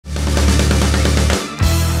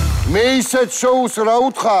მე ისეთ შოუს რა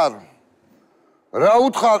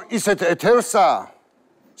უთხარ ისეთ ეთერსა,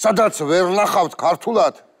 სადაც ვერ ნახავთ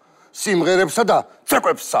ქართულად სიმღერებსა და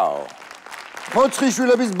ცეკვებსაო.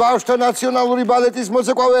 ფოცხიშვილების ბავშვთა ნაციონალური ბალეტის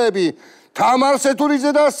მოცეკვავეები თამარ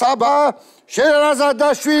სეთურიძე და საბა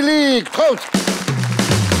შერაზადიშვილი. გთხოვთ.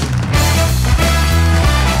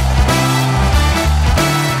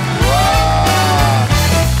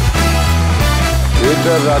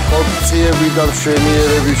 და რა კოპციები და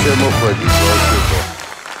მშვენიერები შემოხვედით, ვაშეთო.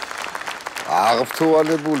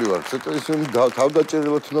 აღფრთოვანებული ვარ, ცოტა ისინი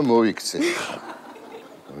თავდაჭერილად უნდა მოიქცე.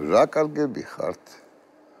 რა კარგები ხართ?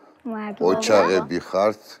 ოჩაღები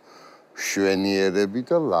ხართ, მშვენიერები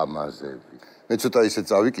და ლამაზები. მე ცოტა ისე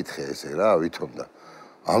წავიკითხე ესე რა, ვითომ და.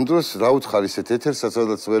 ამ დროს რა უთხარ ისეთ ეთერსაც,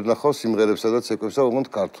 სადაც ვერ ნახავ სიმღერებსა და ცეკვებსა, ოღონდ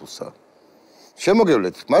ქართულსა.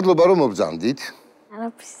 შემოგევლეთ, მადლობა რომ მობრძანდით.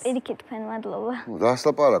 პირიქით თქვენ მადლობა. რას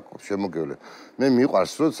ლაპარაკობ, შემოგევლე. მე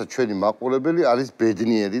მიყვარს, როდესაც ჩვენი მაყურებელი არის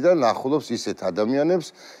ბედნიერი და ნახულობს ისეთ ადამიანებს,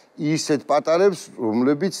 ისეთ პატარებს,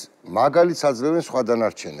 რომლებიც მაგალითს აძლევენ სხვა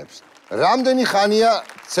დანარჩენებს. რამდენი ხანია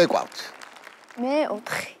ცეკვავთ? მე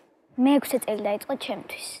 4. მე 6 წელი დაიწყო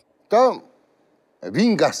ჩემთვის. და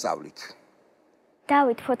ვინ გასწავლით?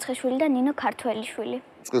 დავით ფოცხიშვილი და ნინო ქართველიშვილი.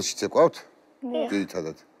 წყილში ცეკვავთ?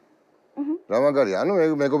 ძირითადად. რა მაგარია, ანუ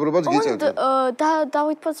მეგობრობაც გიწევთ?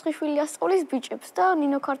 დავით ფოცხიშვილი ასწავლის ბიჭებს და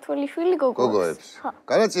ნინო ქართველიშვილი გოგოებს.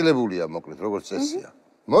 განაწილებულია მოკლედ, როგორც წესია.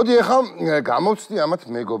 მოდი ახლა გამოვცდი ამათ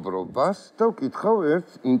მეგობრობას და ვკითხავ ერთ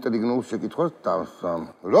ინტრიგნულ შეკითხვას დავსვამ.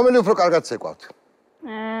 რომელი უფრო კარგად ცეკვავთ?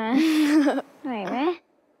 მე?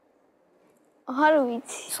 არ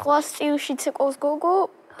ვიცი. სხვა სტილში ცეკვავს გოგო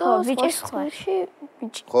და ბიჭის სხვაში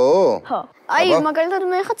ბიჭი. ხო? ხო. აი, მაგალითად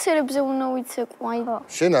მე ხა ცერებზე უნდა ვიცეკვო, აი.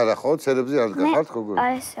 შენ არა ხო, ცერებზე არ გახართ გოგო?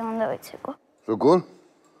 აი, ესე უნდა ვიცეკვო. როგორ?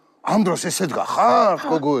 ამ დროს ესეთ გახართ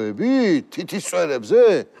გოგოები? თითის წვერებზე?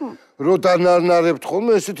 რო დანარნარებთ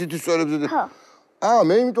ხოლმე ესე თითის წვერებზე? ხო.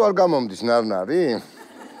 მე იმიტომ არ გამომდის ნარნარი.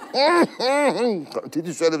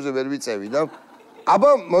 თითის წვერებზე ვერ ვიწევი და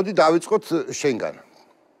აბა მოდი დავიწყოთ შენგან.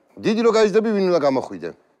 დიდი რო გაიზრდები, ვინ უნდა გამოხვიდე?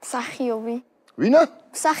 მსახიობი. ვინა?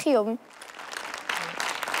 მსახიობი.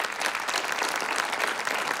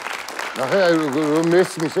 ნახე,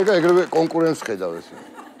 მესმის ეგა ეგრევე კონკურენტს ხედავ ესე.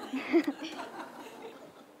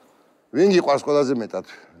 ვინ გიყვარს ყველაზე მეტად?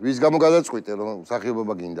 ვის გამო გადაწყვიტე რომ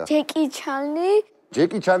მსახიობობა გინდა? ჯეკი, ჩანი.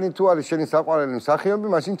 ჯეკი, ჩანი თუ არის შენი საყვარელი მსახიობი,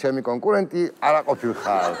 მაშინ ჩემი კონკურენტი არაყოფილ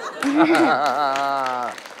ხარ.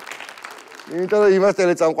 იმიტომ რომ იმას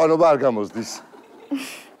ტელეწამყვანობა არ გამოსდის.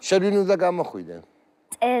 შენ ვინ უნდა გამოხვიდე?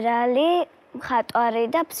 მწერალი, მხატვარი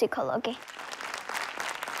და ფსიქოლოგი.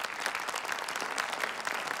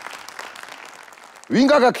 ვინ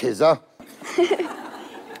გაგაქეზა?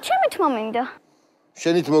 ჩემით მომინდა.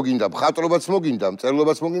 შენით მოგინდა, მხატვრობაც მოგინდა,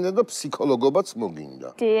 მწერლობაც მოგინდა და ფსიქოლოგობაც მოგინდა.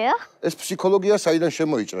 დიახ. ეს ფსიქოლოგია საიდან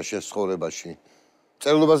შემოიჭრა შენ ცხოვრებაში?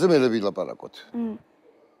 მწერლობაზე მე ვილაპარაკოთ.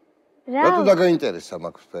 რატო დაგაინტერესა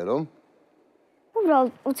მაგ სფერო?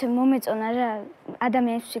 უბრალოდ უცებ მომეწონა რა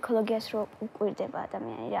ადამიანის ფსიქოლოგიას რო უკვირდება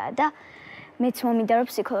ადამიანი რა და მეც მომინდა რომ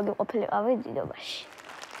ფსიქოლოგი ყოფილიყავი დიდობაში.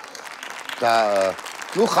 და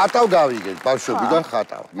ნუ ხატავ გავიგეთ, ბავშვობიდან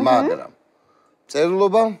ხატავ, მაგრამ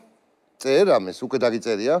წერლობა წერ რამეს უკვე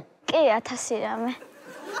დაგიწერია? კი, ათასი რამე.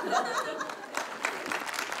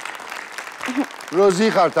 როზი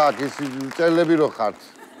ხართ აქ ის წერლები რო ხართ?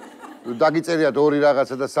 დაგიწერიათ 2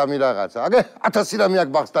 რაღაცა და 3 რაღაცა. აგე 1000 რამე აქ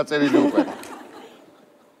ბახს დაწერილი უკვე.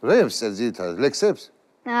 რემს ძირითადად ლექსებს?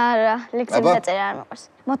 არა, ლექსები დაწერა არ მოყვარს.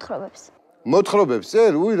 მოთხრობებს. მოთხრობებს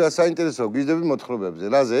წერ? უი, რა საინტერესოა, გიждები მოთხრობებზე.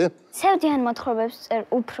 რაზე? სევდიანი მოთხრობებს წერ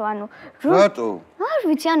უფრო, ანუ რატო? არ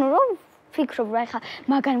ვიცი, ანუ რომ ფიქრობ რა, ხა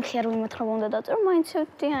მაგარი მხიარული მოთხრობა უნდა დაწერო, მაინც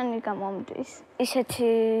სევდიანი გამომდის. ისეთი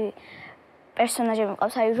პერსონაჟები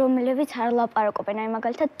მყავს, აი რომლებიც არ ლაპარაკობენ, აი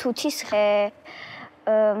მაგალითად თუთის ხე,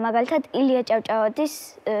 მაგალითად ილია ჭავჭავაძის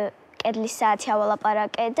კედლის საათი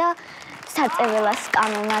ავალაპარაკე და საწერილას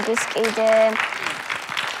კანონადის კიდე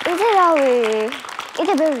რავი,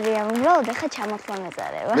 კიდე ბევრია, უბრალოდ ახლა ჩამოთვლა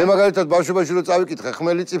მეზარება. მე მაგალითად ბავშვობაში რო წავიკითხე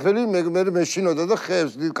ხმელი წიფელი, მე მეშინოდა და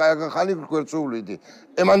ხევს კაი გვერდსუვლიდი.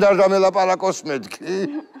 მან არ დამელაპარაკოს მეთქი.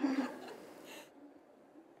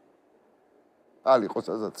 ალიყო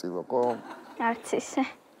სასაცილო, ხო? არც ისე.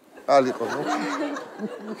 ალიყო.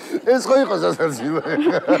 ეს ხო იყო სასაცილო.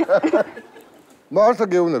 მართლა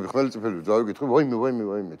გეუბნები ხმელი წიფელი წავიკითხე,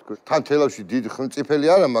 ვაიმე თქო. თან თელავში დიდი ხმწიფელი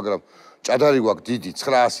არა, მაგრამ ჭადარი გვაქვს დიდი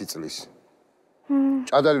 900 წლის.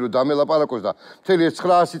 ჭადარი რო დამელაპარაკოს და მთელი ეს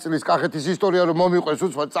 900 წლის კახეთის ისტორია რომ მომიყვეს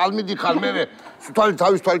უცბად წალმიდიხარ მე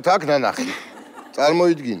თავის თვალით აქ ნანახი.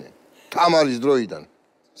 წარმოიდგინე. თამარის დროიდან.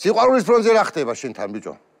 სიყვარულის ფრონზე რა ხდება შენთან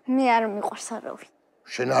ბიჭო? მე არ მიყვარს არავინ.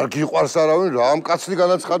 შენ არ გიყვარს არავინ, რა ამ კაცი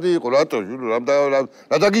განაცხადი იყო, რატო?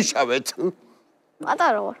 რა დაგიშავეთ?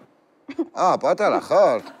 პატარა ვარ. პატარა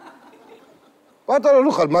ხარ? პატარა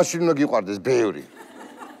რო ხარ, მაშინ უნდა გიყვარდეს ბევრი.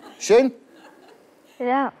 შენ?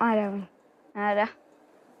 რა, არავინ. არა.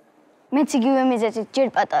 მეც იგივე მიზეზით ჯერ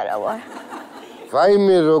პატარა ვარ.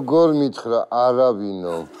 ვაიმე როგორ მითხრა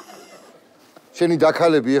არავინო. შენი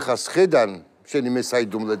დაქალები ეხა სხედან, შენი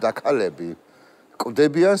მესაიდუმლე დაქალები.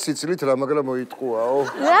 კვდებიან სიცილით რა, მაგრამ მოიტყუაო.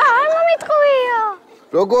 რა, არ მომიტყუია.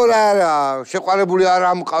 როგორ არა, შეყვარებული არ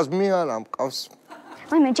ამყავს, მე არ ამყავს.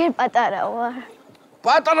 ვაიმე, ჯერ პატარა ვარ.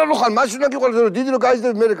 პატარა რო ხარ, მაშინ უნდა გიყვარდეს, რომ დიდი რო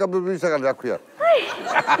გაიზრდები, მე ისაგან რა ქვია.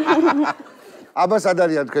 აბა სად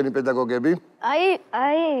არიან თქვენი პედაგოგები?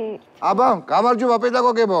 აბა, გამარჯობა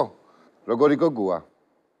პედაგოგებო. როგორი გოგოა?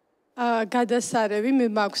 გადასარევი მე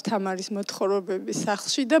მაქვს თამარის მოთხრობების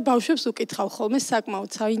სახლში და ბავშვებს უკითხავ ხოლმე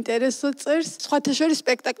საკმაოდ საინტერესო წერს. სხვათა შორის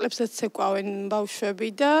სპექტაკლებსაც ეკვავენ ბავშვები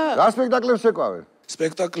და რა სპექტაკლებს ეკვავენ?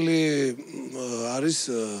 სპექტაკლი არის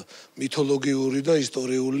მითოლოგიური და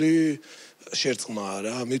ისტორიული შერწყმაა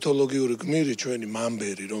რა. მითოლოგიური გმირი ჩვენი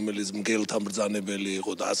მამბერი, რომელიც მგელთა მბრძანებელი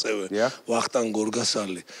იყო და ასევე ვახტანგ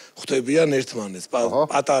გორგასალი ხვდებიან ერთმანეთს.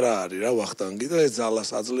 პატარა არის რა ვახტანგი და ეს ძალას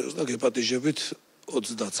აძლევს და გეპატიჟებით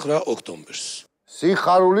 29 ოქტომბერს.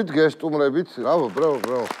 სიხარულით გესტუმრებით,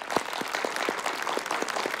 ბრავო.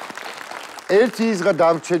 ერთი ისღა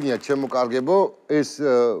დამრჩენია ჩემო კარგებო, ეს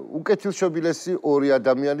უკეთილშობილესი ორი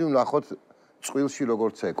ადამიანი ვნახოთ წყვილში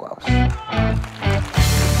როგორც ეკვავს.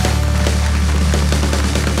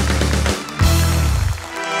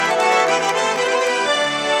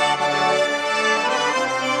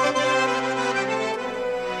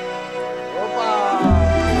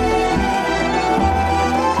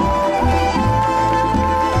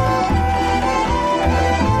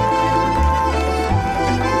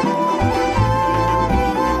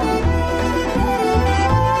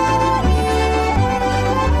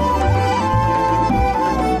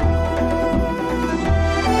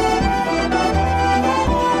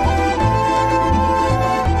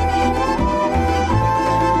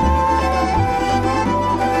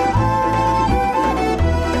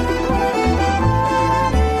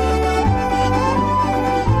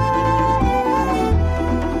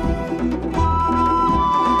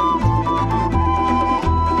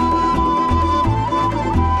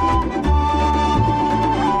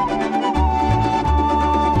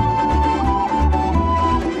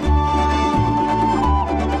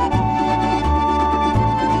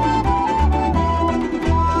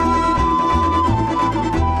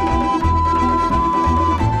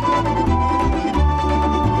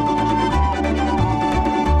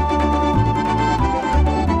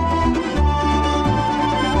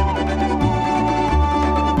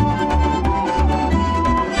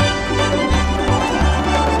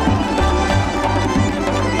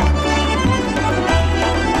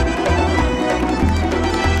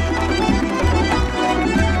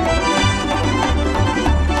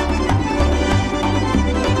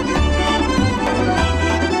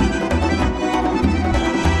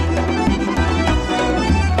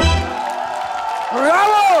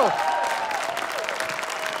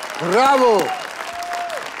 ბრავო!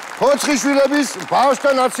 ხოცხიშვილების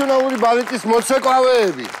ბავშვთა ნაციონალური ბალეტის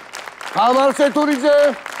მოცეკვავეები. თამარ სეთურიძე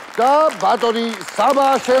და ბატონი საბა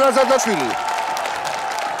შერაზადიშვილი.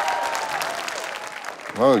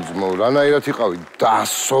 ძმო, რანაირად იყავი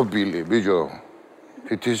დასობილი, ბიჭო.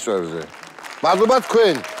 თითის წვერზე. მადლობა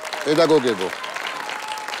თქვენ, პედაგოგებო.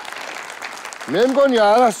 მე მგონი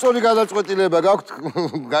არასწორი გადაწყვეტილება გაქვთ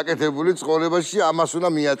გაკეთებული ცხოვრებაში, ამას უნდა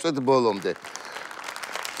მიაწვეთ ბოლომდე.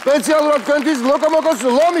 სპეციალურად თქვენთვის ლოკომოკოს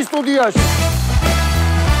ლომის სტუდიაში.